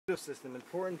System,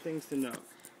 important things to note.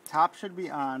 Top should be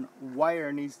on,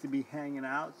 wire needs to be hanging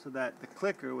out so that the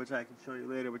clicker, which I can show you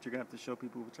later, which you're going to have to show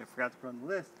people, which I forgot to put on the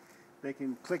list, they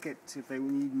can click it if they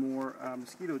need more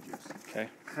mosquito juice. Okay.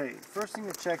 Okay, first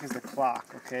thing to check is the clock,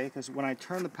 okay? Because when I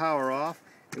turn the power off,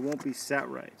 it won't be set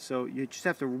right. So you just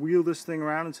have to wheel this thing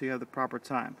around until you have the proper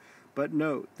time. But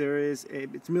note,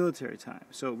 it's military time.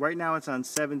 So right now it's on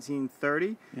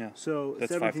 1730. Yeah. So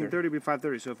 1730 will be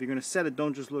 5:30. So if you're going to set it,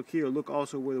 don't just look here. Look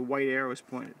also where the white arrow is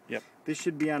pointed. Yep. This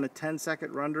should be on a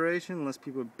 10-second run duration, unless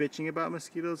people are bitching about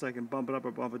mosquitoes. I can bump it up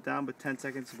or bump it down, but 10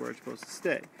 seconds is where it's supposed to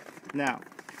stay. Now,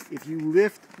 if you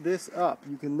lift this up,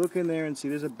 you can look in there and see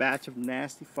there's a batch of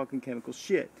nasty fucking chemical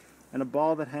shit and a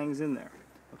ball that hangs in there.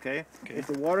 Okay? If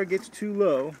the water gets too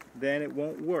low, then it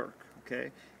won't work.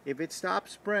 Okay? If it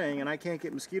stops spraying and I can't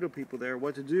get mosquito people there,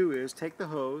 what to do is take the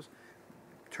hose,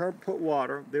 put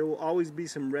water. There will always be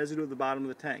some residue at the bottom of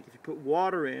the tank. If you put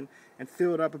water in and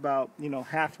fill it up about,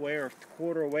 halfway or a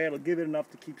quarter away, it'll give it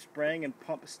enough to keep spraying and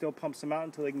still pumps them out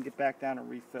until they can get back down and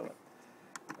refill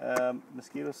it.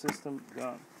 Mosquito system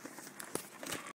gone.